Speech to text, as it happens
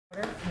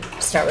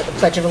Start with the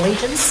Pledge of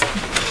Allegiance.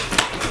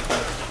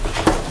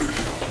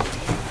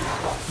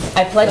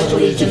 I pledge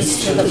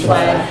allegiance to the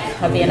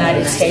flag of the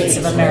United States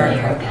of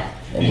America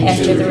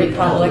and to the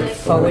republic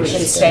for which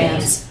it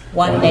stands,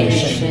 one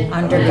nation,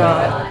 under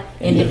God,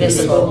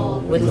 indivisible,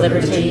 with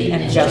liberty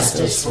and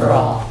justice for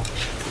all.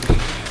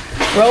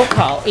 Roll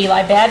call.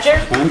 Eli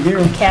Badger. I'm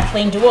here.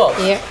 Kathleen DeWolf.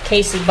 Here.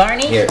 Casey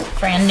Barney. Here.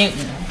 Fran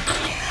Newton.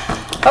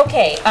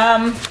 Okay,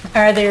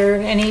 are there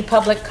any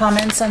public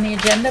comments on the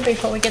agenda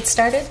before we get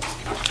started?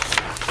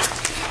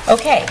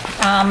 Okay,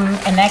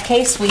 in that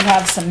case, we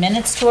have some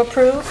minutes to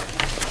approve.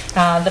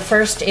 The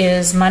first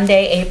is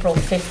Monday, April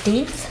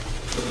 15th.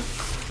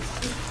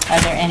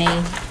 Are there any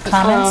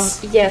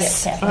comments?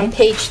 Yes, on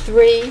page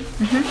 3,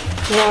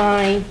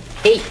 line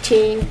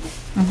 18.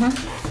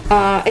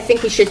 I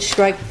think we should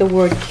strike the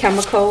word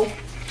chemical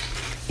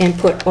and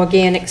put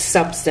organic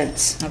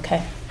substance.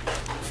 Okay.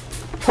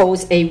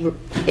 Pose a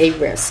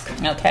risk.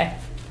 Okay.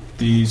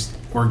 These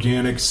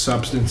organic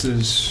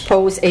substances.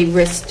 Pose a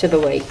risk to the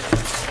lake.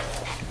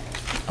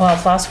 Well,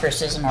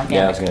 phosphorus isn't organic.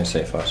 Yeah, I was going to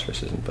say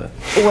phosphorus isn't, but...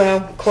 Well,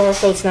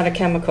 chlorophylle's not a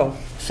chemical.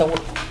 So,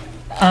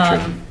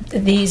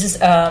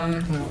 these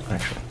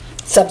actually.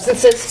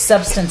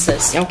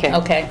 substances. Okay.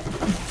 Okay.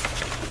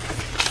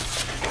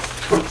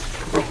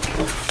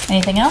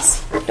 Anything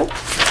else? Nope.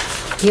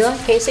 Eli,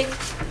 Casey?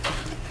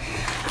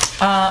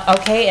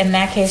 Okay, in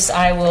that case,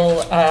 I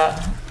will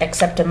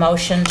accept a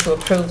motion to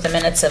approve the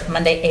minutes of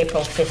Monday,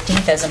 April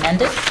 15th as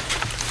amended.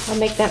 I'll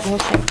make that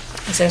motion.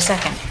 Is there a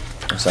second?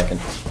 A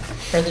second.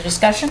 Further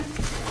discussion?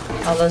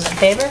 All those in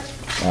favor?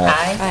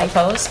 Aye. Aye.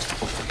 Opposed?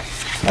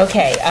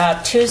 Okay,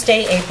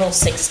 Tuesday, April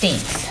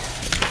 16th.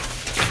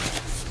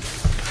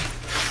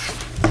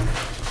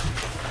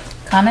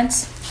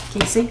 Comments?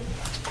 Casey?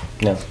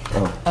 No.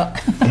 Oh.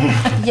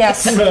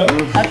 Yes.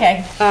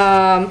 Okay.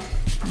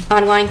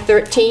 On line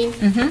 13,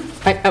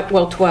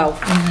 12,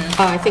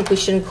 I think we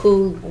should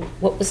include,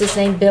 what was his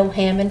name, Bill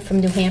Hammond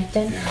from New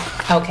Hampton?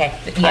 Okay,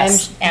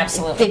 yes,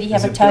 absolutely. Did he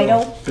have Is a it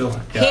title? Bill?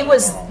 He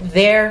was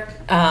their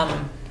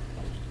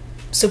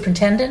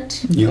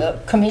superintendent?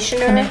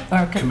 Commissioner?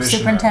 Or Commissioner.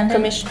 superintendent?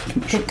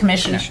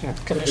 Commissioner.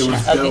 It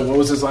was okay. Bill. What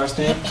was his last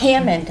name?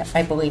 Hammond,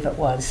 I believe it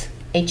was.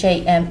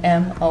 Hammond.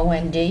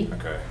 Okay.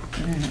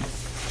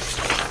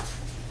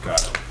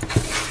 Got it.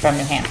 From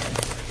New Hampton.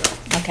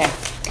 Okay.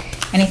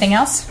 Anything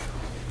else?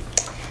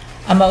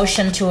 A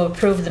motion to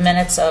approve the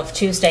minutes of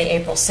Tuesday,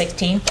 April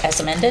 16th as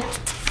amended.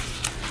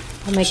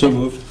 I'll make So it.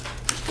 moved.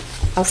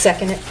 I'll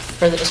second it.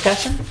 Further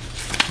discussion?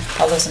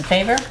 All those in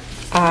favor?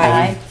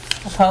 Aye.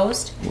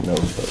 Opposed? No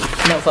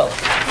vote. No vote.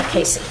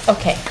 Casey.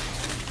 Okay.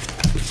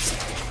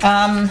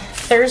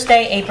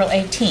 Thursday, April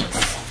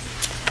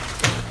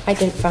 18th. I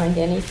didn't find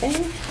anything.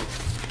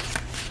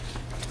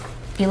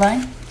 Eli?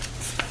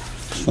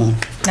 Fine.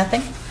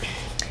 Nothing?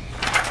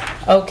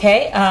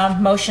 Okay.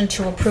 Motion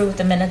to approve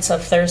the minutes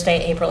of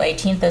Thursday, April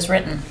 18th as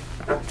written.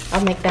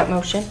 I'll make that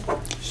motion.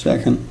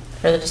 Second.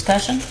 Further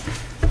discussion?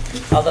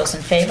 All those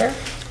in favor?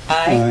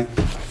 Aye.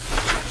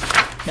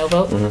 No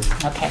vote?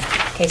 Okay.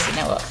 Casey,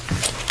 no vote.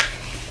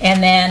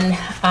 And then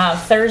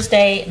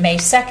Thursday, May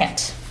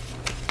 2nd.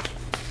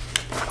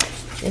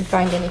 Didn't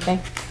find anything.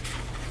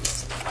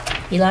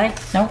 Eli?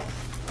 No?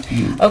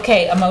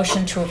 Okay, a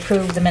motion to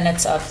approve the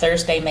minutes of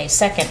Thursday, May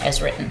 2nd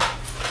as written.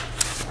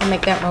 I'll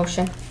make that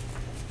motion.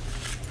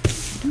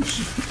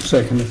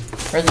 Second.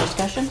 Further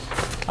discussion?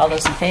 All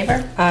those in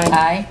favor? Aye.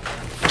 Aye.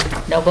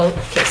 No vote?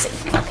 Casey.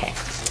 Okay,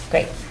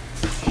 great.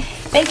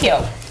 Thank you.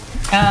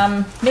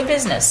 New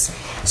business.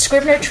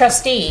 Scrivener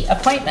trustee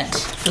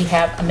appointment. We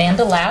have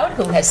Amanda Loud,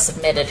 who has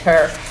submitted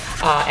her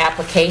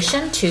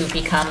application to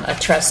become a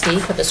trustee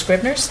for the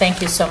Scriveners.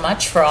 Thank you so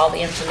much for all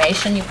the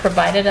information you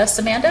provided us,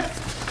 Amanda.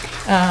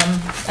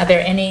 Are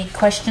there any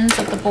questions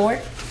of the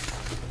board?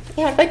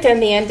 Yeah, I'd like to,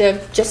 in the end,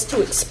 just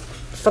to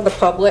for the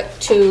public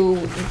to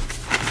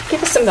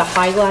give us some of the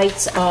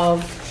highlights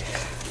of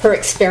her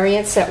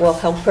experience that will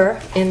help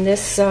her in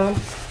this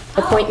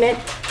appointment.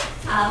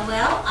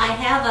 Well, I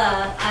have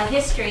a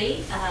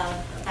history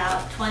of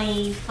about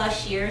 20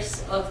 plus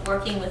years of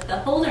working with the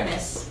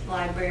Holderness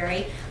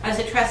Library. I was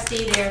a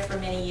trustee there for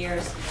many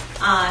years.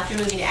 After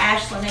moving to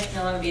Ashland, I can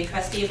no longer be a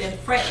trustee. I've been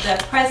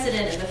the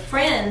president of the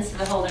Friends of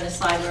the Holderness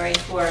Library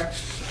for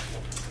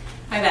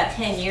probably about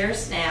 10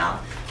 years now.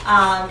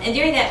 And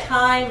during that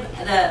time,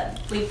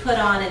 we put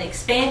on an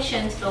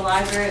expansion to the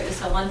library. It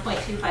was a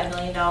 $1.25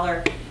 million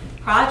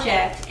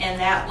project, and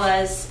that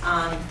was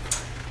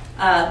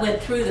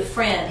went through the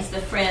Friends.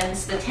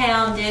 The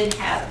town did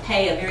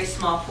pay a very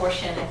small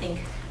portion. I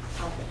think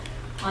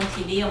on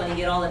TV I'm going to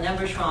get all the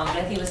numbers wrong, but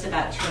I think it was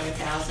about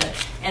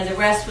 $200,000. And the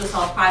rest was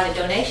all private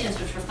donations,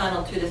 which were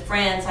funneled through the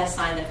Friends. I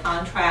signed the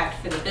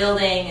contract for the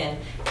building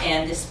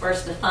and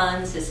dispersed the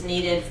funds as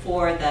needed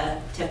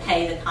to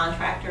pay the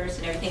contractors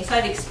and everything. So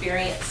I have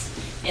experience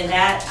in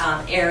that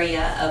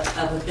area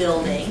of a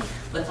building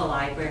with the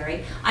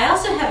library. I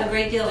also have a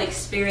great deal of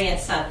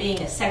experience being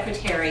a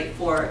secretary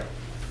for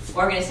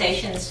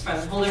organizations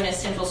from Holderness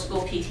Central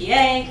School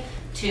PTA,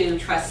 to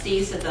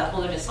trustees of the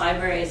Holderness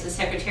Library as the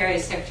secretary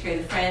of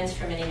the Friends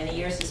for many, many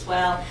years as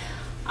well.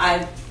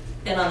 I've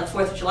been on the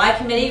 4th of July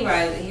committee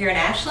here in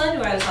Ashland,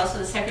 where I was also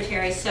the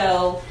secretary.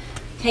 So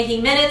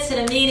taking minutes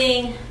at a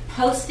meeting,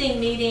 posting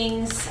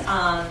meetings,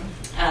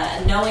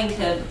 knowing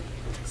to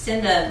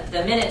send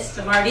the minutes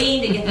to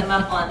Mardine to get them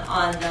up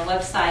on the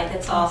website.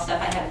 That's all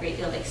stuff I have a great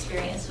deal of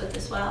experience with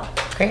as well.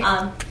 Great.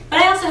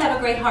 But I also have a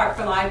great heart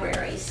for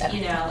libraries,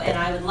 and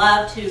I would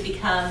love to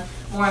become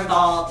more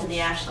involved in the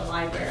Ashland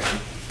Library.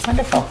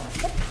 Wonderful.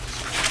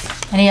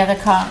 Any other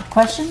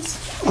questions?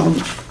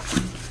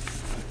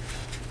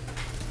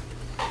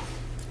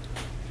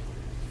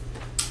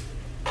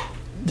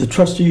 The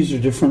trustees are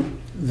different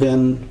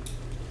than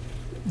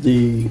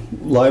the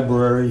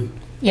library.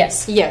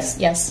 Yes. Yes.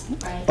 Yes.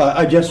 Right.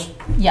 I just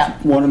Yeah.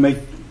 want to make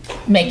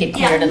Make it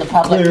clear to the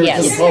Clear public. to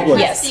Yes. the public.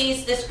 Yes.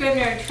 Trustees, the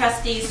Scribner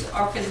trustees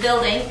are for the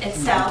building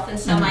itself, and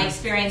so my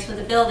experience with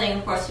the building,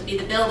 of course, would be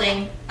the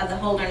building of the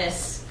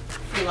Holderness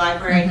Free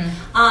Library.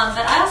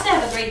 But I also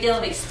have a great deal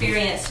of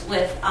experience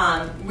with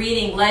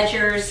reading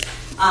ledgers,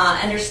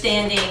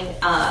 understanding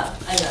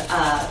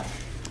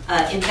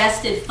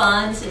invested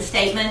funds and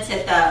statements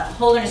at the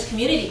Holderness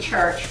Community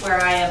Church,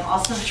 where I am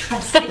also a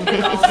trustee of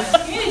the Holderness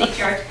Community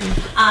Church.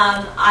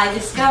 I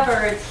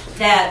discovered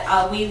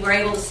that we were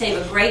able to save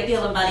a great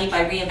deal of money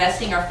by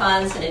reinvesting our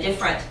funds in a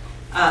different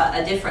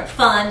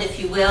fund, if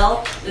you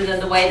will, than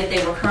the way that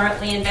they were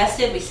currently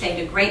invested. We saved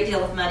a great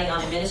deal of money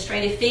on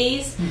administrative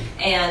fees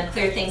and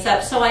cleared things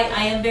up. So I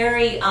am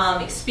very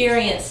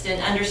experienced in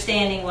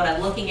understanding what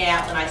I'm looking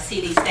at when I see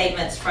these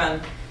statements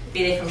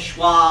be they from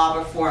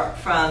Schwab or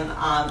from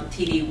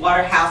TD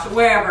Waterhouse or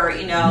wherever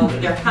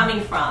they're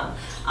coming from.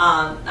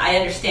 I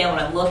understand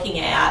what I'm looking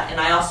at, and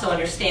I also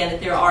understand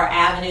that there are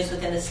avenues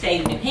within the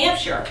state of New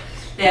Hampshire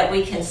that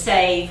we can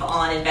save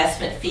on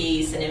investment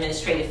fees and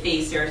administrative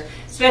fees. There's,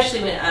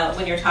 especially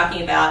when you're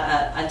talking about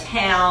a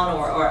town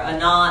or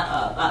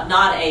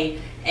not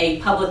a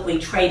publicly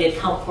traded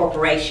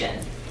corporation.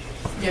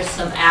 There's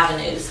some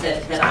avenues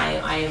that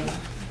I am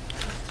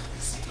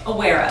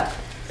aware of.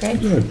 Great.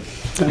 good.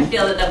 I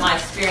feel that my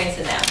experience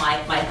in that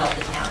might help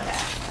the town of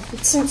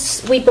Ashland.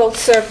 Since we both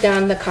served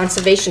on the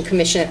Conservation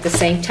Commission at the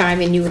same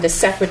time and you were the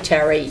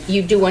secretary,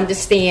 you do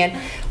understand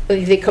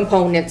the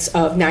components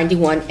of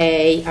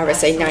 91A,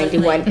 RSA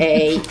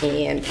 91A,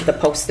 and the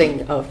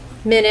posting of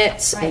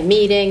minutes and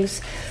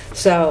meetings.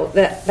 So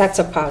that's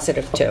a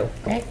positive too.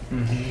 Great.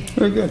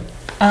 Very good.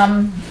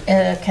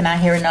 Can I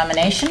hear a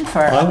nomination for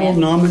I will Amanda?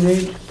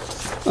 nominate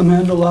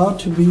Amanda Loud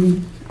to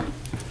be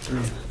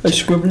a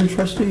Scribner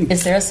trustee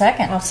Is there a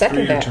second? I'll second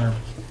 3-year that.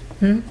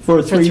 term. for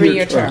a For a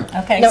 3-year term.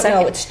 Okay, No,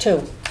 second. no, it's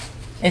 2.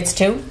 It's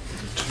 2?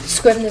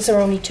 Scriveners are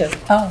only 2.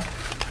 Oh,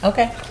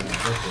 okay.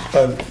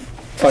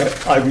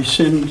 I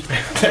rescind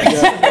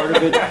that part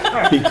of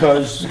it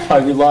because I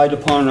relied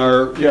upon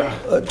our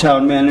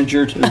town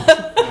manager to.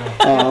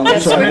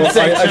 So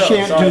I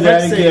shan't do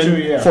that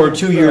again for a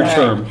 2-year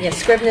term. Yeah,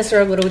 Scriveners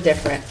are a little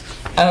different.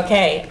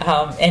 Okay,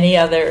 any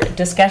other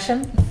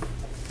discussion?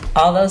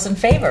 All those in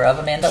favor of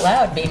Amanda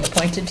Loud being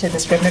appointed to the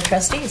Scribner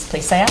trustees,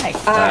 please say aye.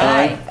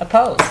 Aye.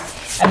 Opposed?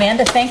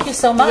 Amanda, thank you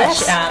so much.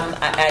 Yes.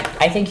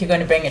 I think you're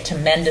going to bring a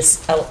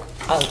tremendous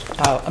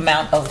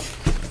amount of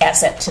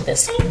asset to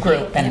this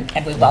group, and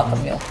we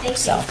welcome you. Thank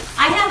So. you.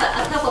 I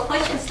have a couple of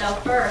questions though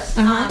first.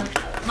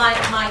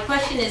 My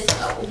question is,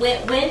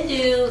 when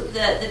do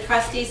the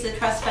trustees of the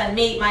trust fund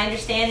meet? My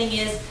understanding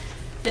is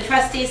the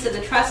trustees of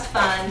the trust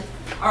fund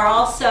are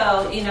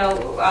also,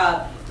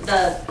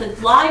 the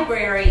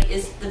library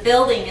the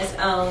building is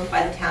owned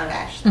by the town of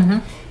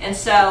Ashland. And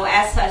so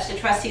as such, the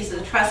trustees of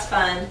the trust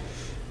fund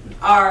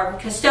are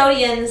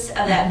custodians of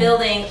that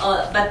building,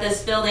 but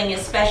this building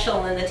is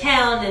special in the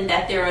town, and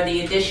that there are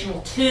the additional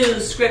 2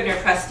 Scribner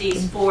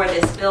trustees for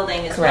this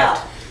building as Correct.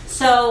 well.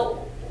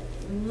 So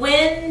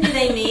when do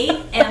they meet?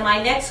 And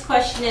my next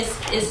question is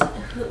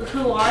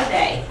who are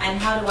they, and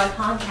how do I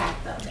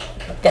contact them?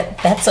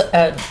 That's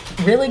a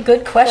really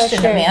good question,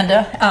 Question.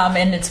 Amanda.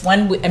 And it's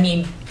one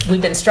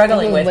we've been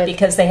struggling with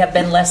because they have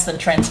been less than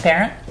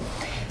transparent.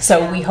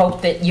 So we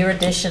hope that your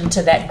addition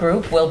to that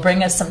group will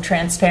bring us some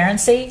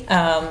transparency.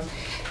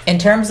 In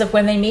terms of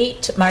when they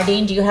meet,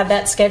 Mardine, do you have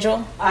that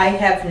schedule? I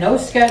have no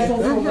schedule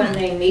for when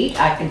they meet.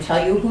 I can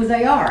tell you who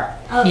they are.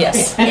 Oh,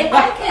 Yes.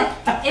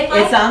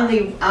 It's on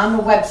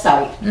the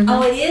website.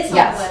 Oh, it is on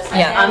Yes. the website.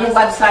 Yeah. That On the is-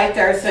 website,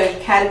 there's a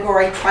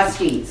category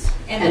trustees,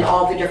 And- and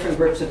all the different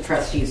groups of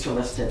trustees are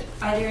listed.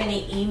 Are there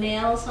any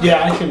emails? On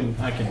Yeah, it?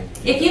 I can.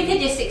 If you could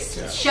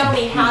just show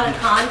me how to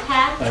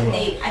contact I will.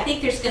 I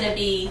think there's going to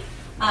be,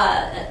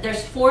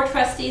 there's 4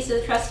 trustees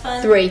of the trust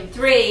fund? 3.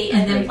 3,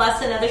 and then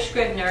plus another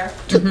Scribner.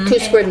 2 And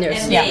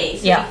Scriveners. me, Yeah, so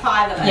yeah. it'd be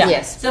 5 of us. Yeah.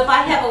 Yes. So if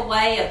I have a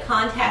way of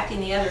contacting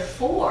the other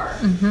 4,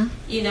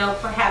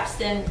 perhaps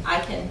then I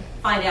can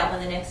find out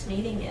when the next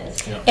meeting is.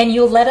 And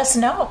you'll let us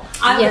know.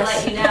 I will Yes.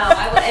 let you know.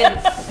 And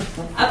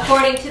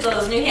according to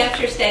the New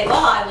Hampshire state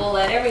law, I will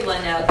let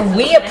everyone know. 'cause I'm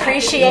We gonna have to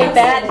appreciate do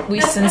that. something.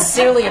 We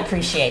sincerely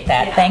appreciate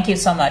that. Yeah. Thank you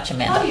so much, Oh,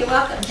 Amanda. you're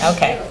welcome. Thank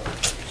Okay. you.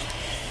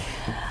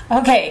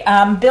 Okay,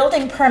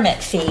 building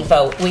permit fee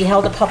vote. We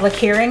held a public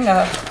hearing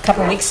a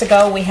couple weeks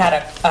ago. We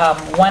had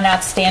one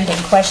outstanding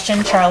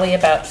question, Charlie,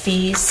 about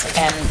fees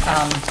and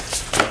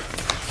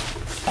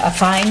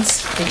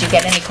fines. Did you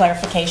get any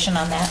clarification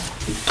on that?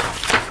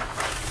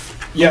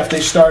 Yeah, if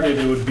they started,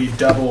 it would be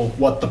double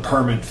what the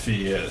permit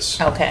fee is.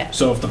 Okay.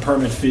 So if the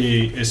permit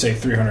fee is, say,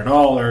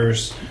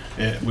 $300,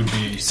 it would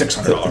be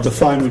 $600. The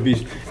fine would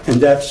be, and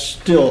that's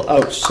still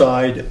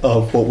outside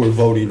of what we're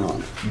voting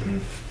on,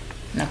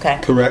 Okay.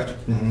 correct?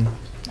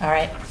 All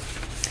right.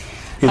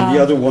 And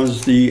the other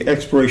ones, the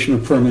expiration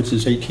of permits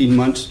is 18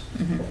 months,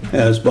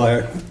 as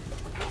by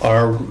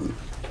our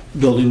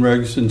building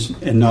regs,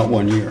 and not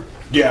 1 year.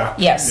 Yeah.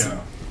 Yes.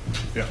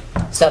 Yeah.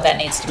 So that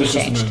needs to be This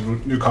changed. is the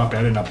new copy.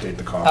 I didn't update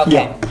the copy.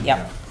 Okay,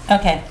 yep.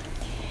 Okay.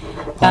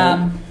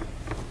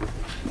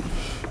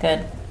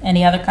 Good.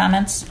 Any other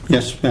comments?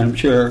 Yes, Madam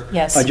Chair.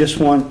 Yes. I just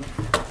want,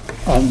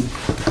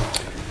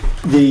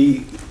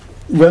 the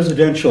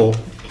residential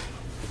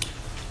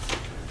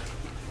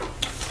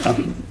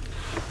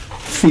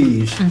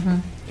fees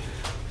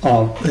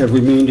have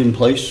remained in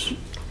place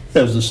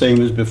as the same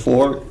as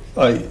before,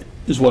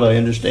 is what I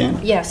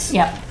understand. Yes.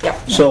 Yeah.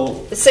 Yep.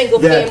 So The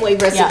single-family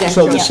so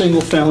residential. the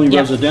single-family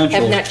Yeah.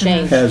 residential Have not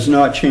changed. has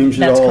not changed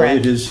at That's all. correct.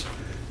 It is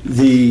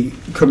the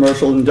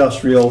commercial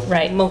industrial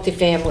Right.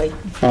 Multifamily.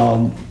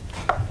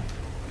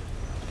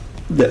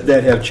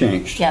 that have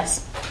changed.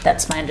 Yes,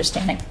 that's my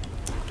understanding.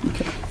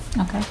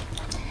 Okay.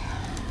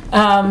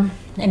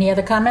 Any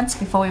other comments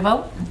before we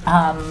vote?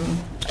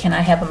 Can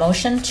I have a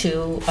motion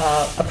to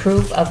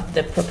approve of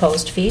the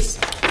proposed fees?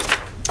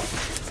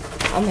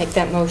 I'll make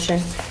that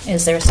motion.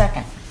 Is there a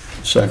second?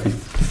 Second.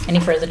 Any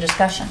further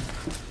discussion?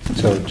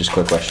 So, just a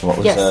quick question. What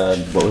was Yes.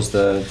 what was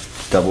the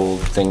double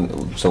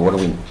thing? So, what are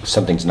we?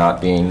 Something's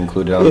not being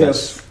included on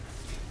this.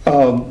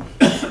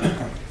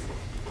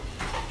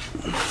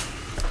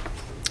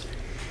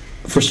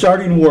 For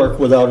starting work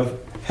without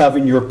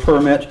having your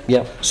permit,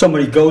 Yeah.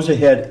 somebody goes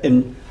ahead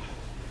and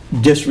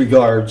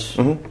disregards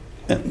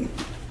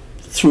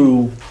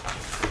through,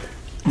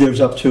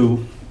 there's up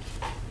to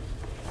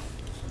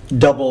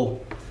double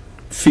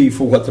fee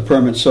for what the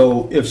permit.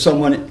 So if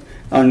someone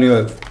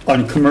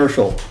on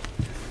commercial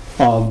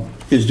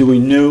is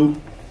doing new,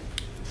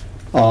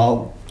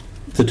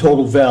 the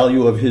total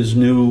value of his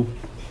new,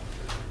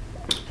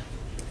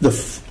 the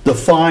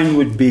fine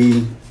would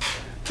be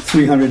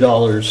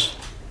 $300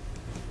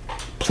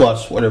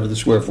 plus whatever the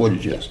square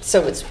footage is.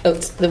 So it's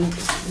the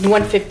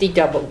 150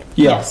 doubled.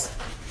 Yes,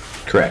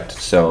 Correct.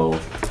 So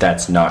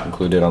that's not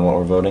included on what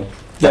we're voting.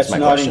 that's my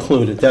not question.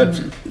 included.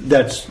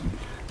 That's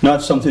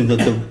not something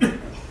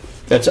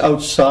that's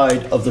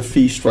outside of the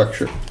fee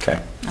structure. Okay.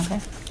 Okay.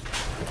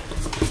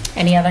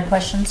 Any other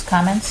questions,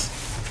 comments?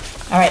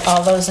 All right,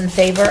 all those in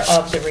favor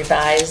of the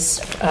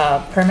revised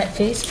permit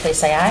fees, please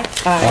say aye.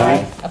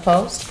 Aye.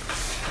 Opposed?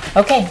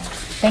 Okay,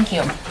 thank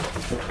you.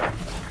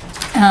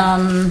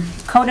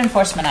 Code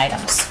enforcement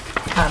items.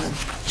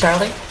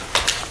 Charlie?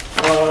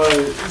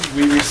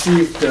 We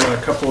received a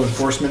couple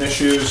enforcement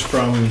issues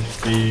from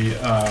the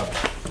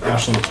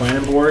Ashland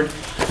Planning Board.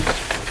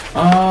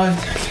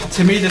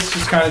 To me, this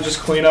is kind of just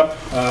clean up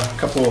a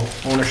couple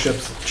ownership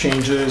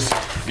changes,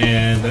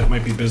 and that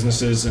might be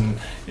businesses, and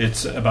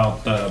it's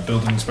about the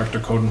building inspector,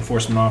 code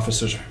enforcement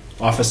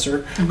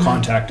officer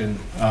contacting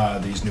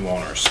these new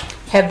owners.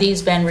 Have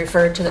these been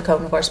referred to the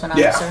code enforcement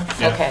officer?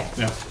 Okay.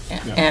 Yeah.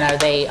 And are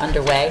they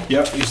underway?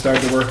 Yep, he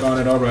started to work on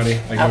it already.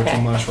 I gave it to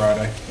him last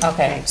Friday.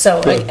 Okay,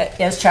 so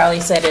as Charlie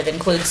said, it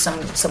includes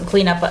some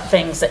cleanup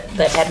things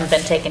that hadn't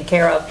been taken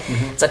care of.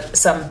 It's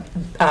some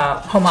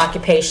home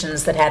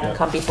occupations that hadn't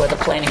come before the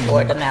planning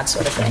board and that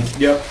sort of thing.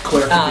 Yep,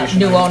 clarification.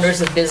 New items.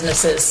 owners of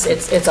businesses,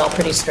 it's all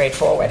pretty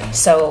straightforward.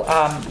 So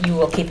you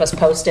will keep us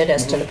posted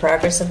as to the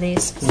progress of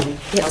these?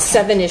 Yeah,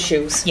 7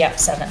 issues. Yep,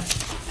 7.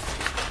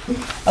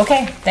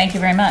 Okay, thank you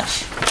very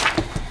much.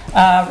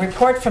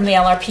 Report from the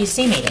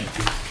LRPC meeting.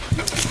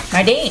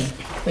 Mardine,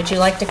 would you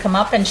like to come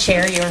up and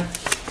share your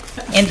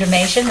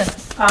information,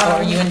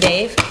 or you and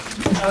Dave?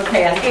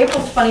 Okay, on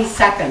April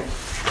 22nd,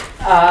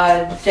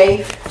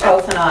 Dave,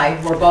 Toth, and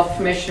I were both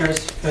commissioners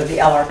for the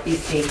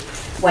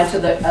LRPC, went to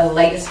the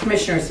latest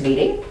commissioners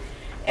meeting,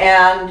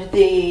 and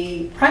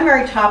the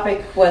primary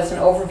topic was an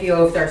overview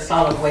of their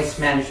solid waste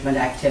management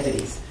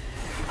activities.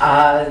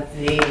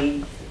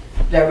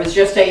 There was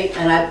just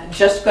and I'm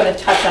just going to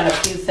touch on a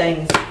few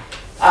things.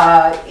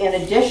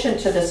 In addition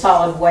to the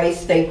solid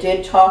waste, they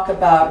did talk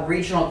about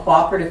regional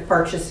cooperative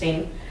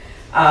purchasing.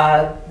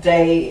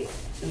 The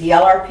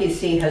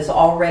LRPC has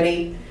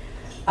already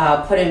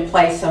put in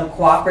place some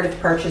cooperative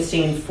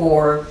purchasing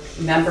for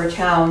member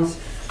towns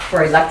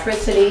for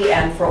electricity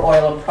and for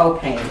oil and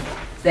propane.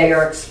 They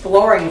are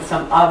exploring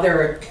some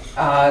other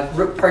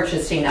group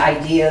purchasing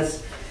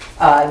ideas,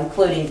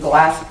 including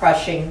glass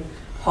crushing,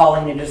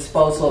 hauling and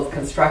disposal of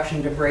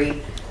construction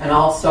debris, and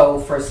also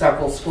for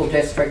several school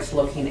districts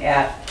looking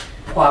at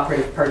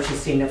cooperative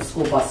purchasing of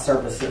school bus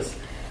services.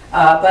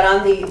 But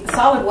on the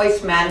solid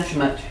waste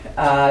management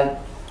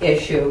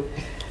issue,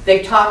 they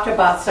talked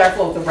about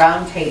several of the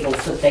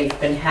roundtables that they've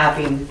been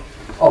having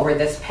over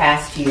this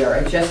past year.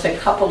 And just a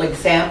couple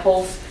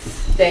examples,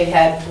 they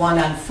had one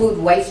on food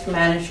waste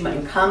management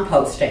and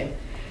composting.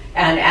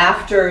 And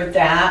after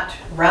that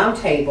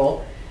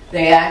roundtable,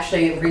 they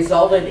actually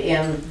resulted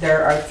in,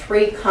 there are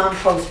 3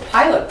 compost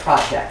pilot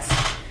projects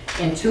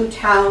in 2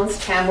 towns,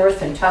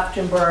 Tamworth and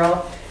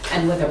Tuftonboro,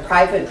 and with a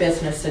private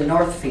business in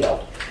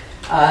Northfield.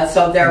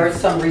 So there were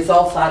some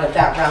results out of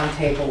that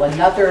roundtable.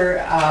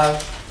 Another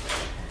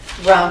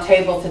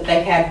roundtable that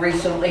they had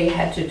recently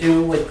had to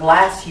do with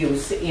glass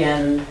use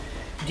in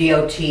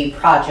DOT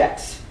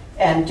projects.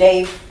 And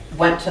Dave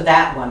went to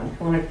that one.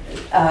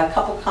 A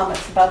couple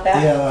comments about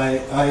that? Yeah,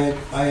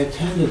 I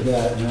attended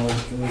that, and it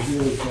was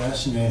really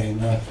fascinating.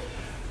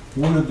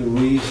 One of the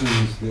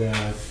reasons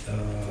that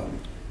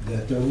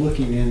that they're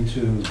looking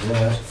into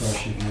glass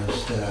crushing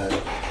is that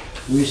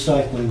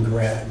recycling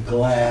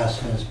glass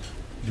has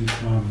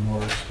become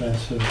more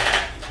expensive,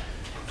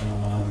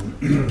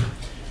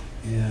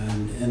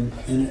 and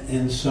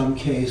in some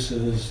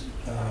cases,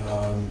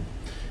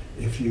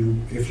 if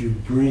you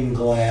bring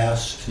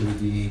glass to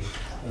the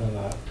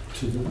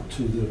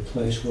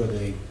place where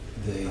they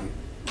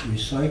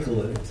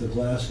recycle it, if the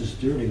glass is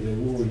dirty, they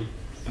will,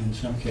 in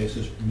some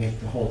cases, make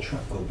the whole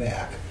truck go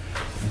back,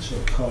 and so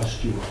it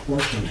costs you a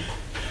fortune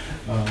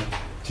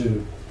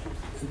to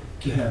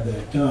have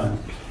that done.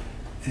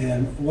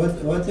 And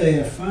what they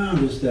have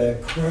found is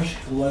that crushed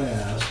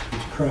glass,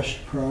 if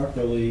crushed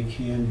properly,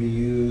 can be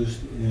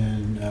used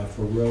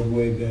for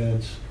roadway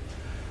beds,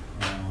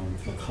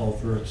 for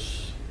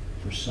culverts,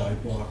 for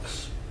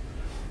sidewalks.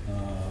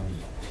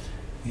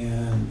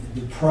 And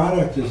the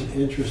product is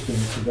interesting.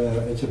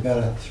 It's about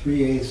a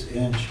 3/8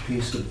 inch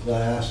piece of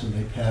glass, and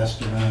they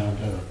passed around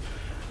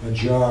a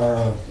jar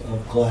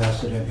of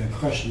glass that had been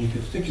crushed, and you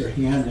could stick your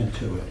hand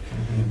into it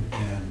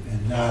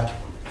and not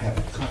have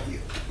it cut you.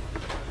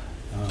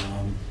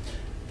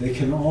 They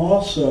can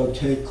also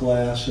take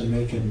glass and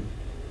they can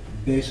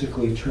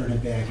basically turn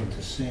it back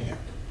into sand.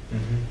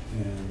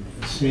 And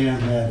the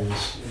sand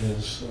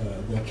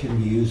that can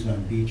be used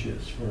on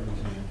beaches, for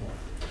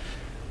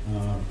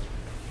example.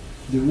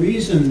 The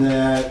reason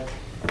that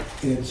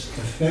it's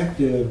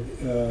effective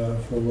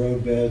for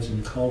road beds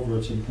and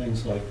culverts and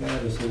things like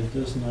that is that it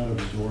does not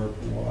absorb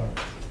water.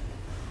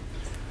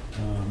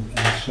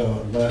 And so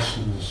it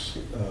lessens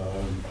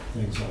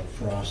things like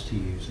frost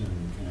heaves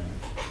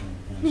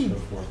and so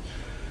forth.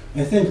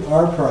 I think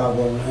our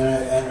problem,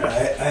 and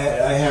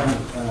I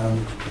haven't,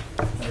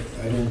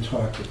 I didn't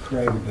talk to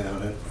Craig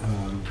about it.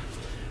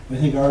 I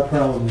think our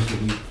problem is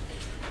that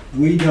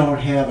we don't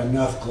have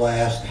enough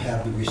glass to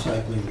have the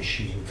recycling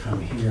machine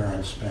come here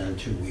and spend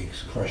 2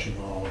 weeks crushing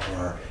all of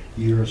our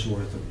year's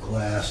worth of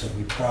glass, and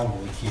we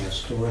probably can't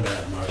store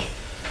that much.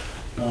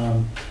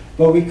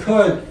 But we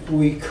could,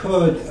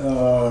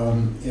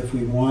 if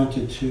we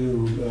wanted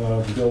to,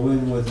 go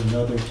in with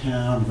another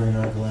town, bring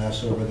our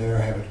glass over there,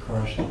 have it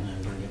crushed, and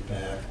then bring it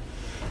back.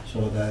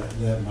 So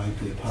that might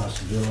be a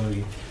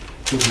possibility.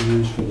 Could be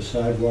used for the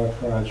sidewalk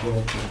project, or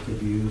it could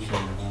be used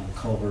on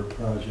culvert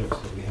projects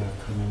that we have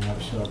coming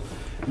up. So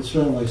it's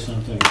certainly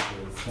something to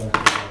talk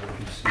about if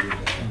you see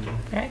that.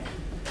 Okay.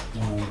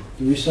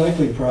 The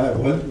recycling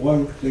project,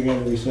 one thing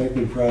on the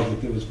recycling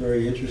project that was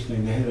very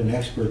interesting, they had an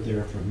expert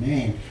there from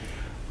Maine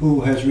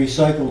who has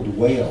recycled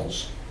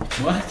whales.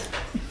 What?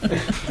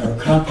 Or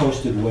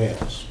composted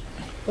whales.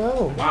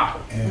 Whoa.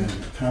 Wow. And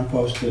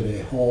composted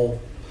a whole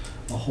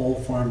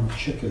farm of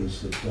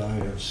chickens that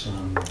died of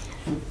some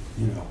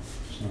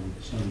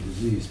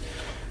disease.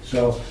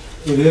 So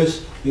it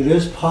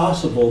is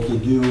possible to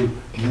do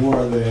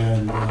more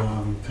than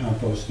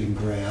composting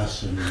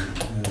grass and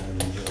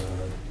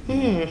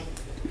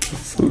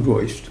Food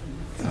waste.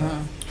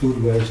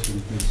 food waste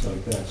and things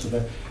like that. So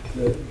that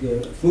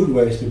the food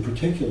waste in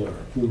particular,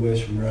 food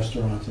waste from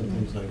restaurants and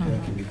things like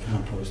that, can be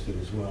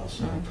composted as well.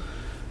 So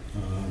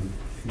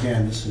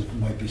again,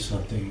 might be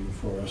something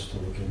for us to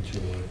look into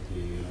at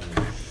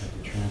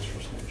the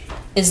transfer station.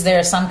 Is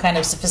there some kind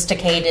of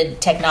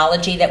sophisticated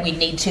technology that we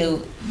need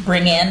to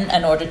bring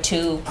in order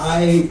to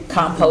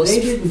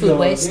compost food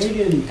waste? They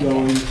didn't go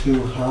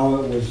into how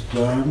it was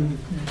done,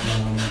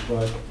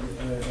 but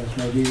as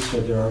Nadine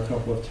said, there are a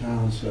couple of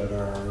towns that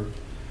are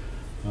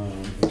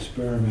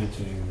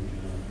experimenting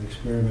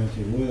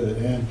with it,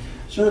 and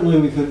certainly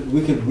we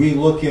could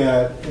relook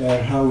at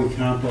how we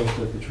compost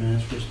at the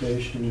transfer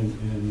station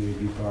and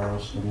maybe borrow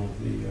some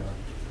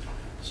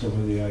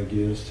of the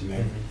ideas to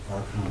make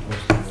our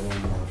composting a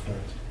little more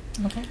effective.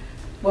 Okay.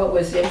 What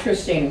was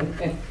interesting,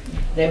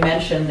 they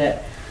mentioned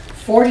that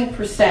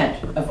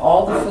 40% of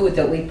all the food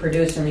that we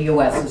produce in the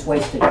U.S. is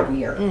wasted every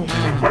year.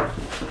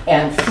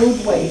 And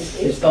food waste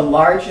is the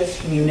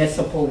largest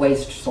municipal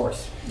waste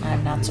source.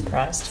 I'm not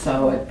surprised.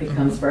 So it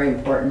becomes very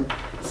important.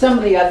 Some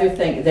of the other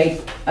things,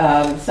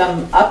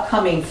 some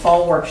upcoming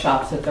fall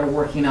workshops that they're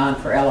working on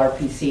for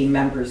LRPC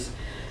members,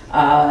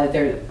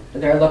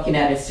 they're looking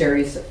at a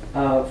series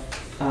of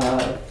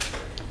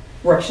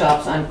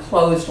workshops on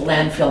closed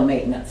landfill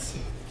maintenance.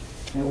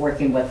 They're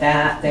working with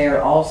that.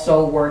 They're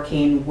also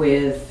working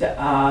with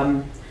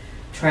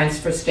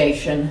transfer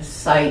station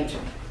site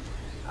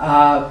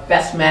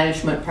best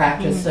management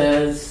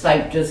practices,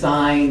 site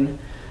design,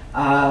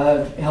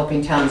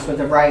 helping towns with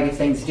a variety of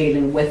things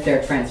dealing with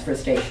their transfer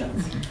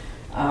stations.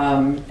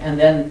 And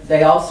then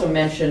they also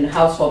mentioned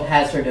household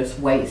hazardous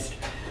waste.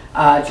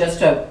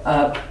 Just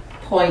a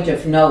point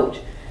of note,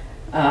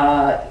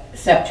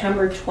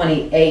 September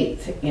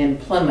 28th in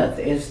Plymouth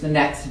is the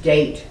next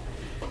date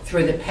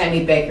through the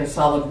Penny Baker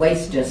Solid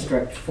Waste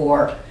District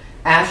for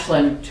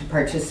Ashland to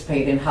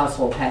participate in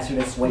household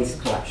hazardous waste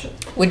collection.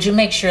 Would you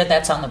make sure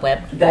that's on the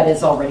web? That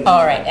is already.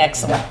 All right,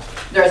 excellent. Yeah.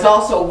 There's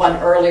also one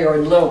earlier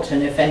in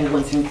Littleton if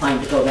anyone's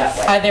inclined to go that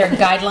way. Are there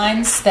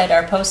guidelines that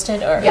are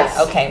posted, or Yes.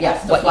 Okay,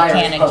 Yes, the what you flyer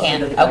can is and posted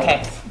can't? to the Okay,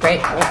 guidelines.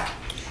 great.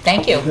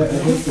 Thank you. I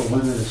think the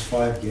limit is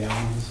 5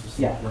 gallons.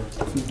 Yeah.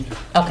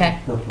 Okay.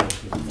 Per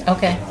person.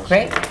 Okay,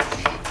 great.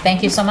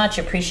 Thank you so much.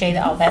 Appreciate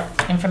all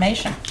that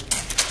information.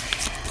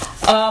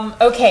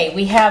 Okay,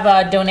 we have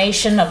a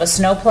donation of a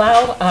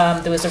snowplow.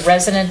 There was a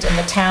resident in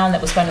the town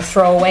that was going to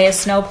throw away a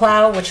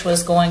snowplow, which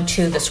was going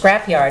to the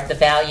scrapyard. The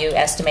value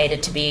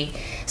estimated to be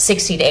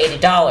 $60 to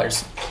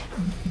 $80.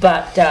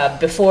 But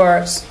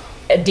before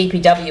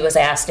DPW was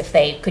asked if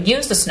they could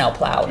use the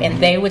snowplow,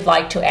 and they would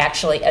like to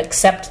actually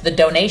accept the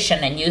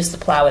donation and use the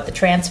plow at the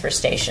transfer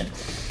station.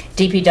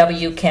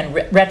 DPW can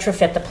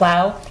retrofit the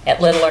plow at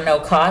little or no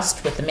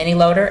cost with the mini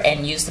loader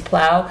and use the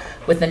plow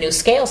with the new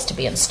scales to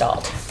be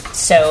installed.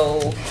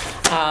 So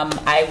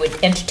I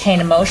would entertain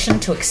a motion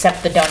to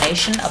accept the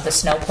donation of the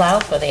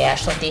snowplow for the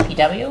Ashland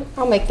DPW.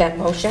 I'll make that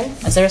motion.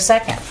 Is there a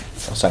second?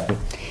 I'll second.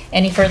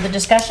 Any further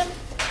discussion?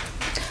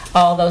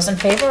 All those in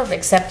favor of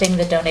accepting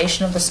the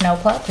donation of the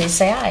snowplow, please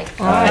say aye.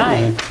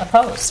 Aye.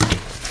 Opposed?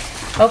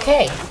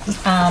 Okay.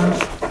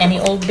 Any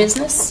old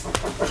business?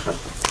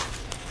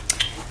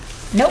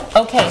 Nope.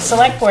 Okay,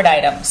 select board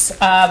items.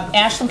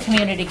 Ashland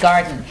Community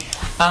Garden.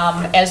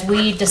 As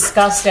we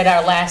discussed at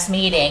our last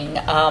meeting,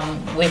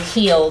 with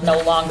HEAL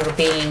no longer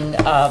being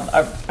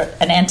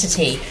an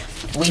entity,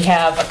 we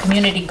have a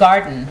community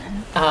garden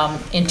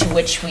into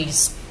which we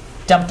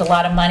dumped a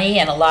lot of money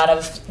and a lot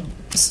of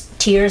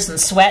tears and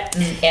sweat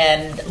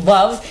and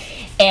love,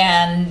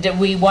 and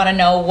we want to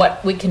know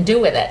what we can do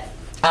with it.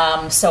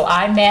 So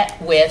I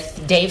met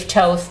with Dave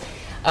Toth,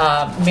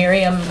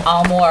 Miriam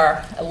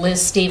Almore,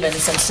 Liz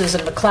Stevens, and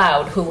Susan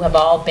McLeod, who have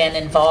all been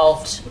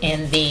involved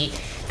in the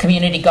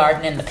community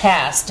garden in the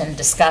past, and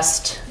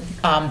discussed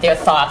their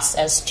thoughts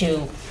as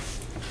to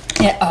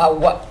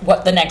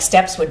what the next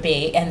steps would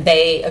be, and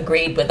they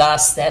agreed with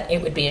us that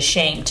it would be a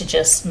shame to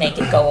just make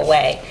it go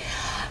away.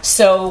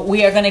 So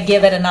we are going to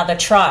give it another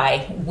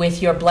try.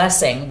 With your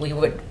blessing,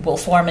 we'll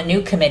form a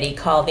new committee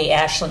called the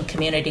Ashland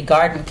Community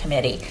Garden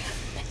Committee,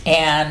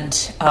 and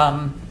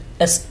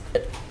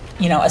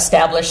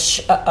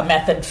establish a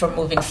method for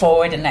moving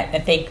forward. And I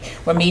think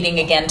we're meeting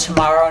again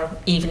tomorrow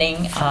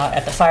evening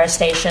at the fire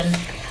station.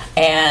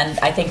 And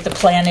I think the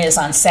plan is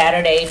on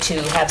Saturday to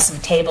have some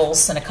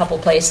tables in a couple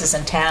places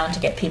in town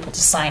to get people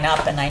to sign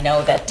up. And I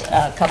know that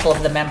a couple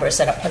of the members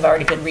that have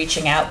already been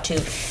reaching out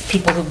to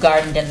people who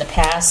gardened in the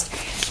past.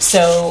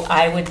 So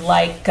I would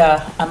like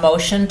a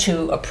motion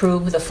to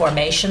approve the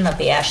formation of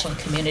the Ashland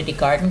Community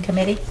Garden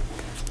Committee.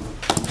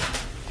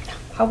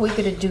 How are we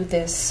going to do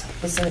this?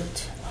 Is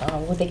it,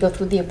 would they go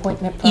through the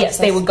appointment process? Yes,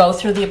 they would go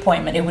through the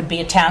appointment. It would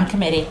be a town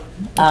committee,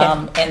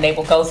 and they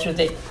will go through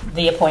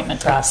the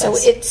appointment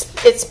process. So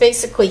it's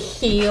basically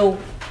HEAL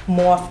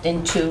morphed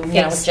into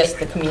now it's just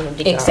the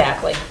community garden.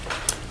 Exactly.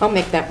 I'll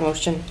make that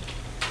motion.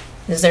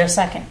 Is there a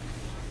second?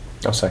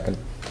 I'll second.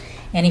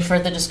 Any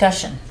further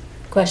discussion?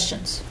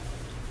 Questions?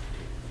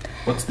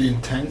 What's the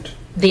intent?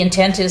 The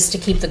intent is to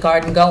keep the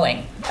garden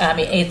going. I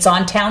mean, it's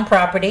on town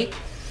property.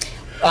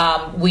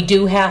 We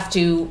do have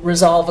to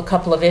resolve a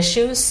couple of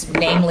issues.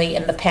 Namely,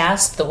 in the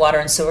past, the Water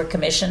and Sewer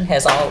Commission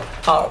has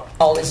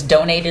always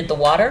donated the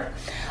water.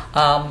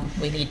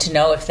 We need to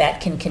know if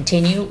that can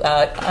continue.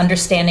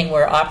 Understanding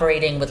we're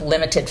operating with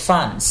limited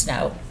funds.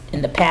 Now,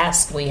 in the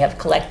past, we have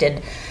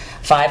collected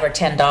 $5 or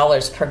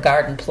 $10 per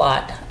garden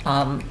plot.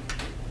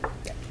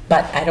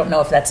 But I don't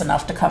know if that's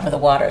enough to cover the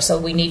water. So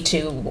we need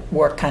to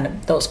work kind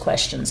of those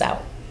questions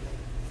out.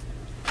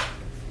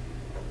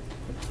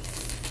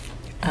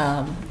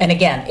 And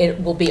again,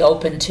 it will be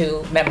open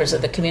to members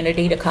of the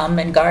community to come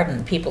and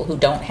garden, people who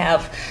don't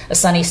have a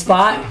sunny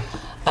spot.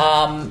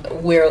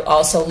 We're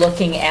also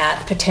looking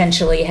at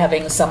potentially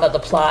having some of the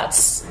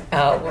plots.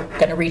 We're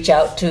going to reach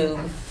out to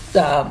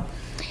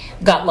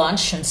Got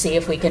Lunch and see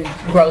if we can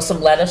grow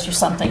some lettuce or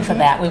something for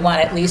that. We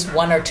want at least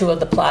one or two of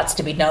the plots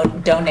to be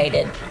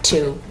donated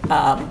to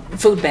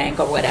food bank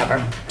or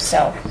whatever.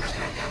 So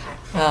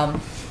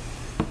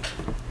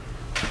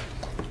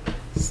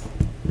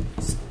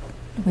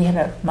we had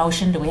a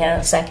motion. Do we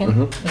have a second?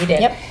 Mm-hmm. We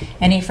did. Yep.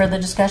 Any further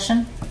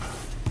discussion?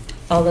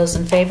 All those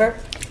in favor?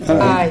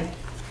 Aye.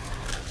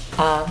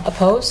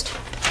 Opposed?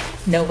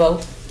 No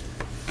vote?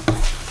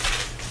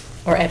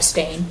 Or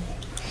abstain?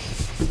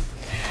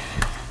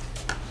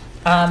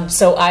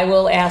 So I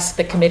will ask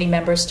the committee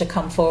members to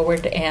come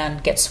forward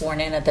and get sworn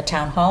in at the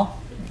town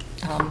hall.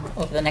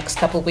 over the next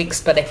couple of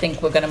weeks, but I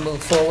think we're going to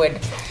move forward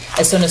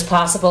as soon as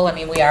possible. I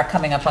mean, we are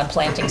coming up on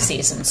planting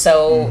season,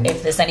 so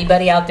if there's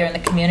anybody out there in the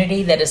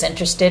community that is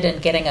interested in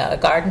getting a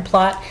garden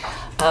plot,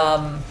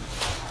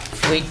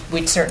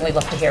 we'd certainly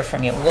love to hear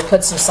from you. We'll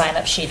put some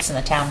sign-up sheets in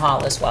the town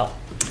hall as well.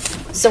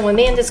 So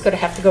Amanda's going to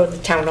have to go to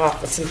the town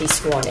office and be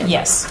sworn in.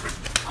 Yes.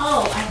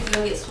 Oh, I have to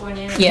go get sworn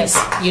in? Yes,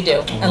 you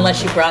do,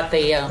 unless you brought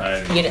the,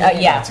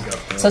 yeah.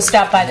 So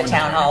stop by the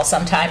town hall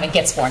sometime and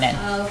get sworn in.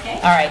 Okay.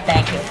 All right,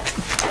 thank you.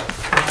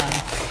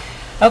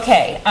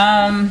 Okay,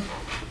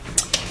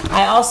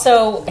 I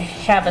also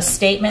have a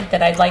statement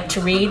that I'd like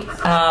to read.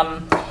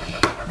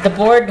 The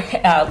board,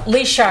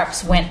 Lee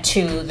Sharps went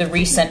to the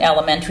recent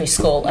elementary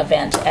school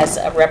event as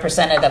a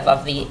representative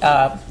of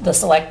the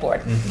select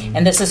board.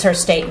 And this is her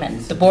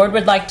statement. The board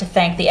would like to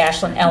thank the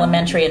Ashland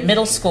Elementary and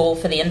Middle School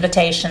for the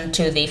invitation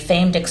to the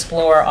famed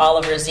explorer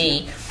Oliver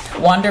Z.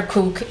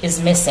 Wanderkook is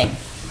missing.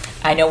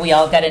 I know we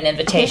all got an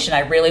invitation. I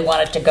really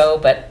wanted to go,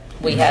 but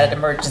we had an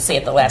emergency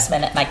at the last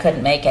minute and I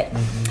couldn't make it.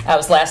 It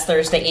was last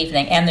Thursday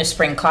evening, and their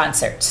spring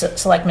concert.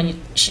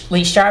 Selectman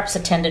Lee Sharps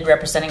attended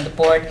representing the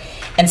board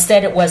and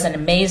said it was an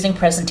amazing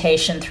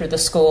presentation through the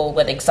school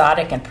with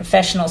exotic and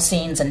professional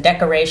scenes and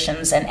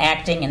decorations and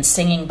acting and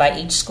singing by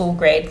each school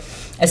grade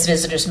as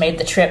visitors made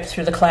the trip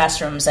through the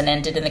classrooms and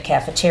ended in the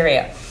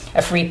cafeteria.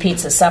 A free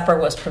pizza supper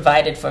was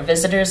provided for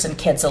visitors and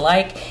kids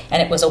alike,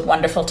 and it was a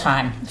wonderful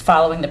time.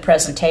 Following the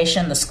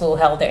presentation, the school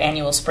held their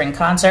annual spring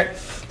concert,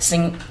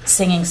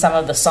 singing some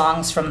of the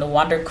songs from the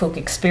Wanderkook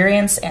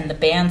experience, and the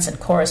bands and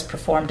chorus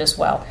performed as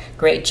well.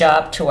 Great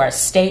job to our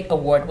state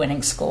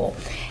award-winning school.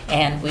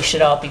 And we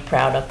should all be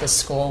proud of this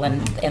school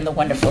and the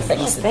wonderful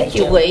things that they do. Thank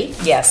you, Lee.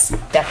 Yes,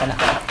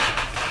 definitely.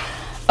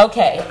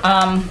 Okay,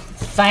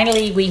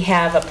 finally we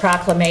have a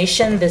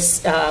proclamation this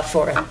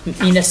for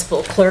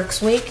Municipal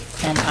Clerks Week,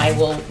 and I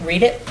will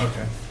read it.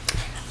 Okay.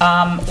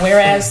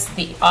 Whereas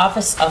the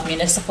Office of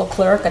Municipal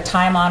Clerk, a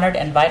time-honored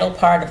and vital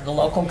part of the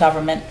local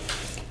government,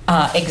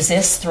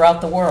 exists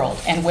throughout the world,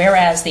 and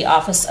whereas the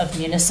Office of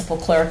Municipal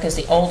Clerk is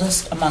the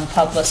oldest among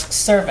public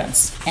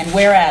servants, and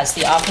whereas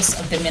the Office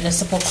of the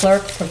Municipal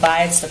Clerk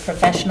provides the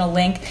professional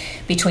link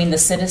between the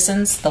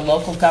citizens, the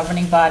local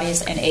governing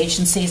bodies, and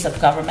agencies of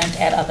government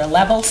at other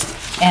levels,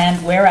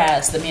 and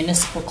whereas the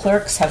municipal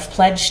clerks have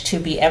pledged to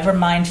be ever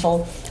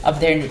mindful of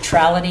their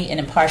neutrality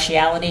and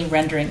impartiality,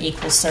 rendering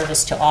equal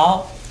service to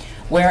all,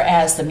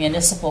 whereas the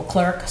municipal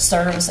clerk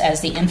serves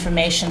as the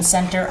information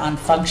center on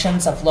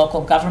functions of local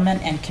government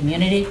and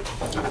community,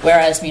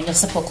 whereas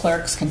municipal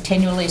clerks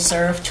continually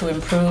serve to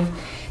improve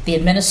the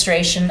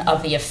administration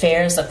of the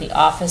affairs of the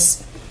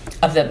office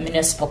of the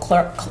municipal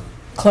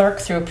clerk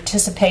through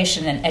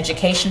participation in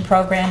education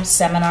programs,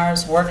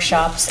 seminars,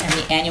 workshops, and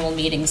the annual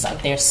meetings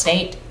of their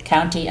state,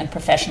 county, and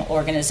professional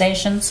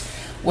organizations,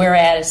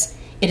 whereas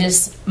it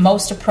is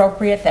most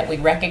appropriate that we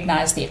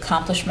recognize the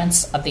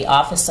accomplishments of the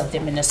Office of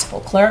the Municipal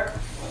Clerk.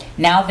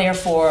 Now,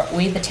 therefore,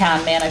 we, the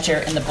Town Manager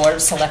and the Board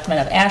of Selectmen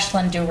of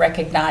Ashland, do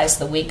recognize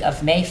the week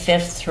of May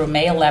 5th through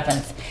May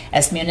 11th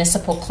as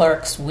Municipal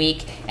Clerks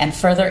Week and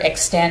further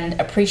extend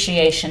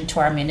appreciation to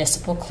our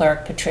Municipal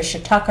Clerk, Patricia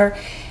Tucker,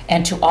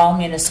 and to all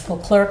municipal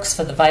clerks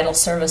for the vital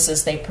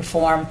services they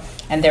perform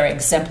and their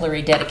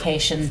exemplary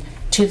dedication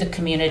to the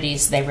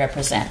communities they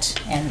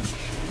represent. And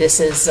this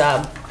is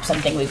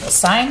something we will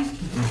sign,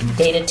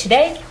 dated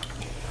today.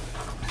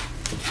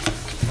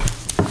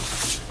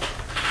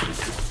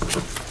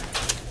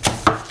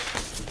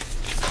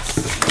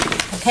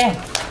 Okay.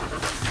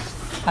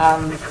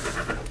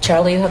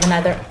 Charlie, you have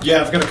another?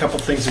 Yeah, I've got a couple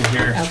things in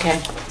here. Okay.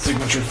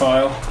 Signature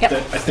file Yep.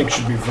 that I think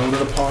should be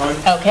voted upon.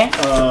 Okay.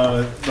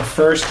 The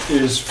first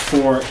is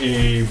for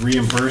a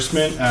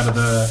reimbursement out of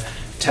the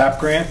TAP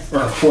grant,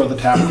 or for the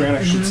TAP grant,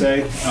 I should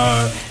say.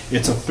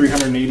 It's a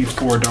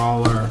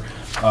 $384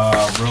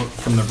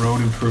 from the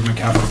Road Improvement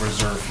Capital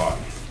Reserve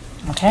Fund.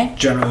 Okay.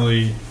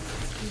 Generally,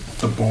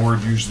 the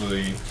board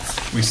usually,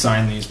 we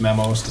sign these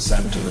memos to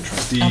send to the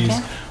trustees.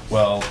 Okay.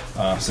 Well,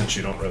 since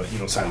you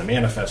don't sign the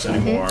manifest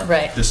anymore,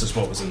 Right. this is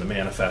what was in the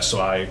manifest, so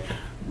I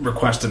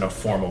requested a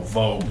formal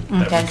vote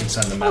that Okay. we can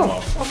send the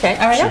memo. Oh, okay.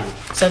 All right.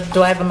 So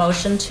do I have a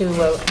motion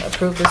to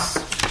approve this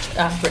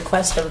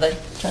request of the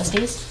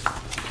trustees?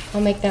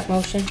 I'll make that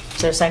motion.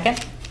 Is there a second?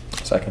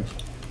 Second.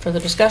 Further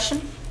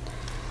discussion?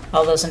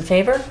 All those in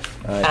favor?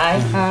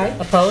 Aye. Aye.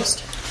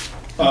 Opposed?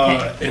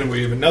 And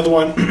we have another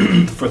one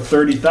for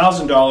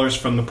 $30,000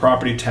 from the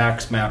Property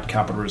Tax Map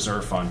Capital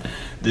Reserve Fund.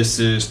 This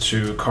is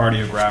to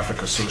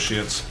Cardiographic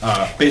Associates.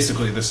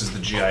 Basically, this is the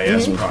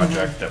GIS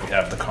project that we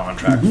have the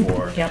contract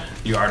for. Yep.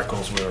 The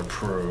articles were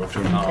approved.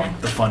 Okay.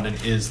 The funding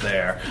is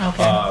there.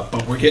 Okay.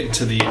 But we're getting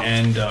to the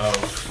end of,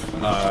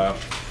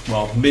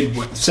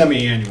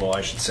 semi-annual,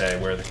 I should say,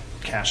 where the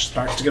cash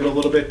starts to get a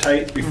little bit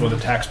tight before the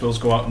tax bills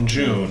go out in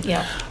June.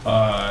 Yeah.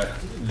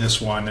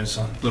 This one is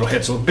a little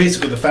hit. So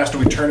basically, the faster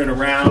we turn it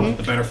around,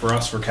 the better for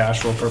us for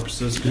cash flow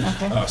purposes.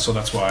 Okay. So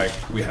that's why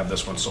we have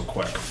this one so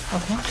quick.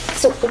 Okay.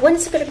 So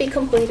when's it going to be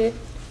completed?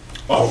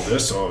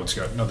 It's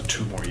got another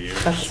 2 more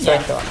years. That's what I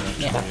thought.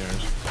 Two Yeah. more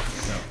years.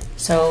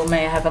 So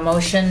may I have a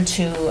motion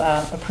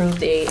to approve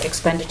the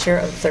expenditure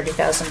of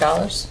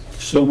 $30,000?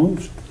 So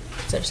moved.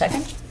 Is there a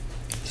second?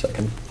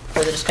 Second.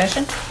 Further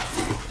discussion?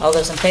 All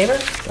those in favor?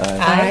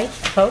 Aye.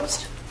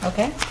 Opposed?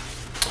 Okay.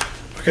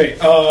 Okay,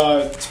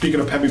 speaking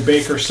of Pemmy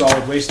Baker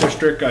Solid Waste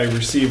District, I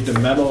received a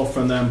memo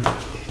from them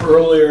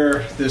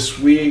earlier this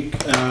week.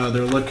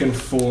 They're looking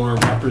for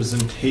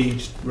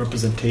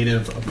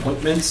representative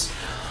appointments.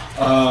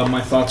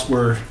 My thoughts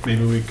were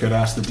maybe we could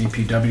ask the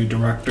DPW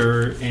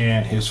director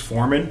and his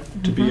foreman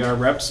to be our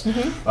reps.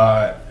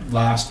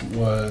 Last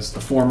was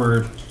the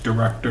former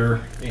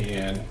director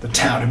and the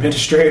town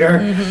administrator.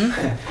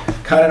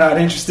 Kind of not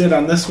interested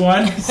on this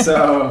one,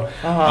 so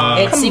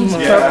it seems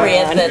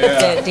appropriate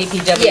that the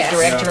DPW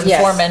director and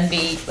foreman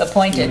be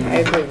appointed. I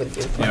agree with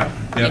you. Yeah,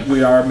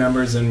 we are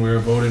members and we're a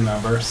voting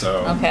member,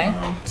 so. Okay,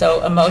 so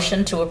a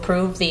motion to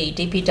approve the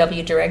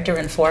DPW director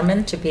and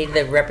foreman to be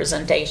the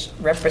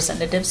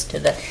representatives to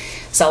the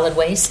solid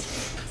waste.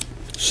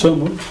 So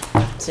moved.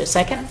 Is there a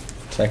second?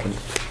 Second.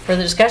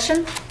 Further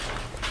discussion?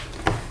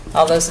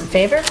 All those in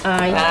favor?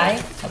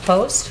 Aye.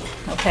 Opposed?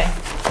 Okay.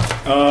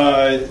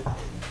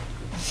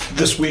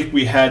 This week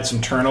we had some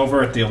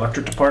turnover at the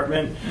electric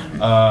department.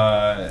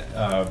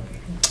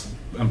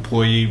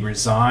 Employee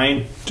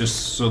resigned.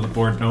 Just so the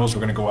board knows,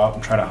 we're going to go out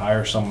and try to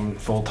hire someone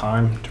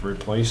full-time to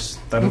replace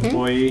that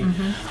employee.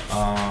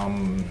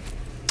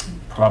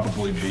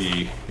 Probably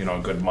be, a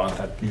good month.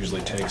 That usually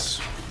takes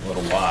a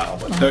little while,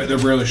 but they're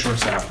really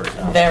short-staffed right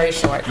now. Very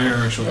short.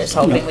 Very short. Just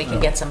hoping we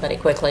can get somebody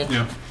quickly.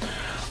 Yeah.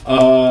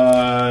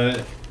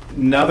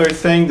 Another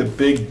thing, the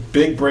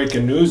big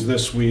breaking news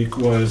this week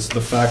was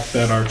the fact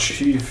that our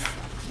chief,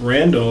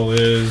 Randall,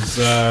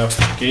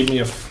 gave me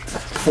a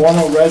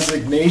formal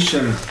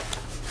resignation.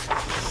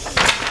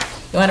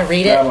 You want to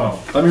read it? Memo.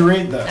 Let me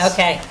read this.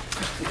 Okay.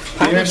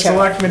 Dear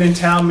Selectman and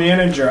Town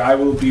Manager, I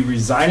will be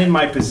resigning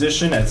my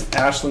position as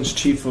Ashland's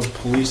Chief of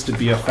Police to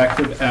be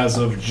effective as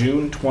of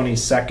June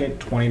 22nd,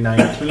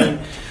 2019,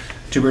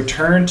 to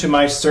return to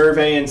my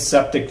survey and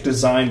septic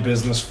design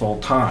business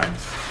full-time.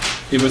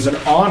 It was an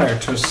honor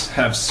to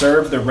have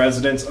served the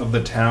residents of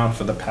the town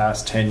for the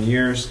past 10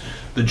 years.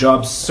 The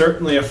job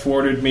certainly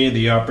afforded me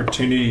the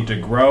opportunity to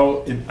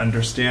grow and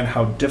understand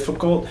how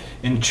difficult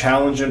and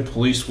challenging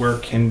police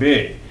work can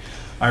be.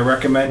 I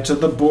recommend to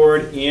the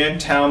board and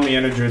town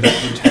manager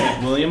that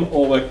Lieutenant William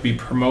Olick be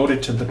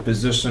promoted to the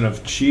position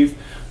of chief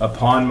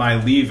upon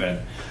my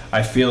leaving.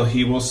 I feel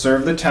he will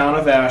serve the town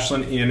of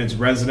Ashland and its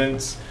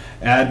residents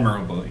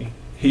admirably.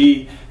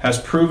 He has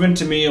proven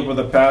to me over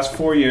the past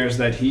 4 years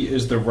that he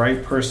is the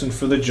right person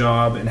for the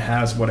job and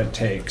has what it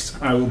takes.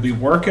 I will be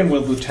working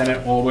with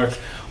Lieutenant Ulrich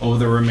over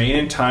the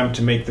remaining time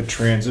to make the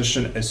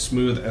transition as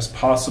smooth as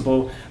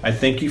possible. I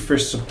thank you for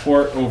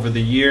support over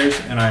the years,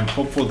 and I'm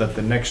hopeful that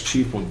the next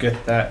chief will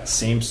get that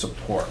same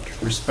support.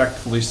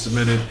 Respectfully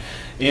submitted,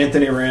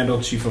 Anthony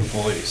Randall, Chief of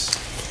Police.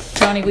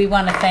 Tony, we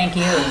want to thank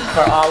you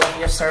for all of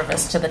your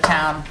service to the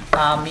town.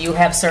 You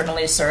have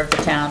certainly served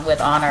the town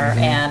with honor,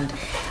 and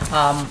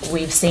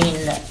we've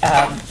seen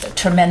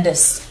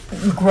tremendous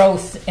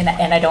growth, and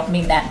I don't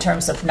mean that in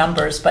terms of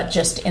numbers, but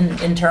just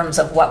in terms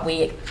of what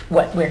we're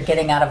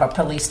getting out of our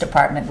police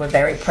department. We're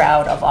very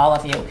proud of all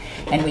of you,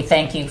 and we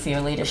thank you for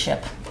your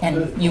leadership,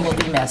 and you will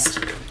be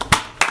missed.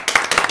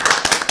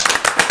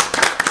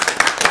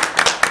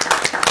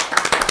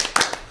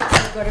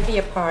 Going to be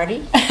a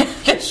party?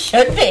 It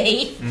should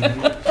be.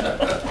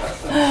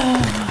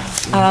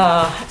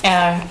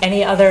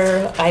 Any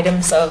other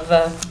items of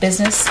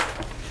business?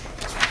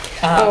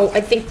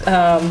 I think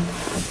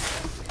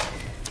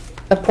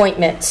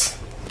appointments.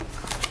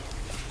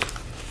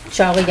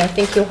 Charlie, I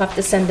think you'll have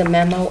to send a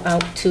memo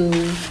out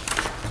to,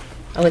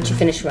 I'll let you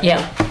finish right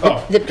Yeah.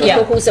 The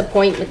people whose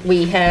appointment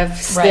we have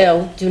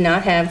still do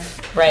not have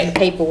the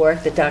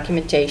paperwork, the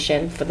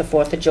documentation for the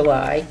 4th of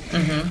July.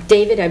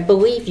 David, I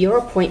believe your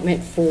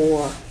appointment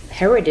for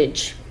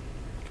Heritage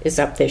is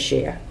up this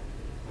year.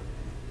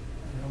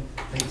 I don't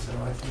think so.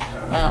 I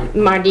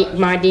think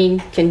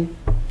Mardine can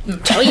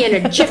tell you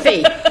in a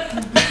jiffy.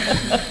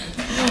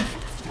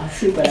 I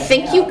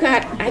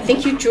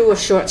think you drew a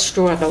short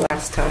straw the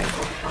last time.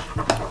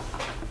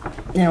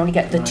 You only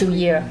got the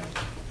 2-year.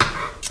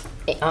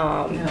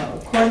 No,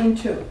 according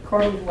to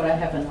what I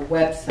have on the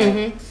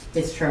website,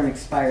 his term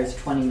expires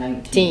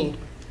 2019.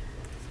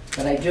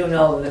 But I do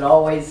know that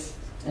always,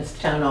 as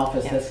town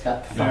office, has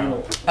got the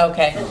final.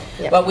 Okay.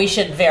 Well, we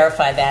should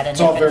verify that. And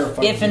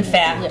if in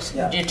fact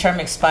your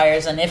term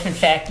expires, and if in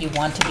fact you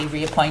want to be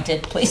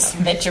reappointed, please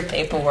submit your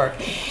paperwork.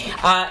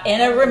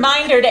 And a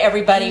reminder to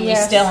everybody, we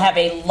still have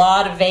a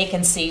lot of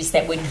vacancies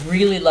that we'd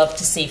really love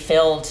to see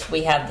filled.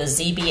 We have the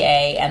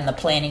ZBA and the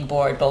Planning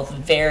Board, both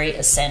very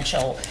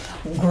essential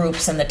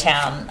groups in the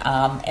town,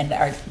 and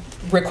are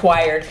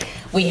required.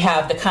 We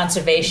have the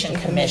Conservation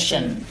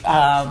Commission.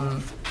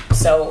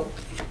 So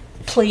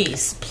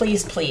please,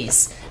 please,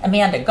 please,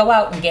 Amanda, go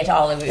out and get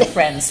all of your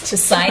friends to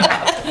sign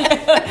up. On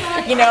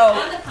the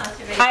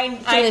Conservation I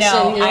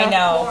Commission,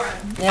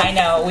 I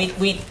know.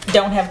 We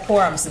don't have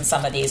quorums in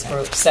some of these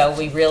groups, so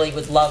we really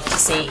would love to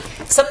see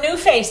some new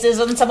faces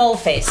and some old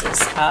faces.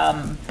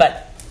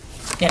 But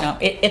you know,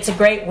 it's a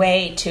great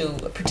way to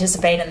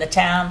participate in the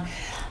town.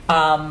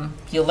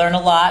 You learn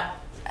a lot,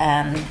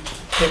 and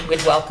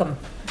we'd welcome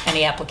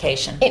any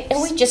application.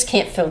 And we just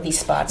can't fill these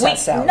spots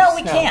ourselves. No,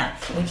 we can't.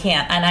 We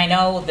can't. And I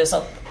know there's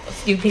a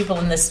few people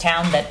in this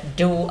town that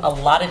do a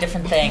lot of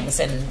different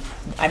things, and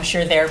I'm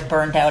sure they're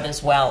burned out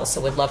as well.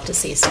 So we'd love to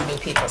see some new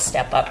people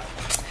step up.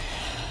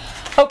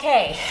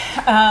 Okay.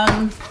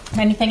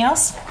 Anything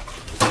else?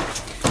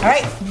 All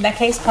right. In that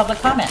case, public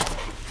comment.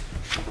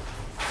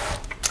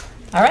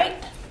 All right.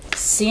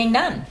 Seeing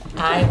none,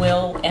 I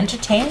will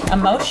entertain a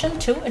motion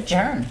to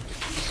adjourn.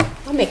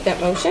 I'll make that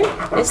motion.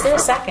 Is there a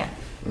second?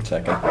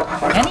 Second.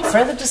 Any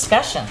further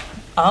discussion?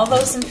 All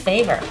those in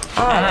favor?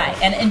 Aye.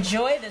 And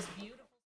enjoy this.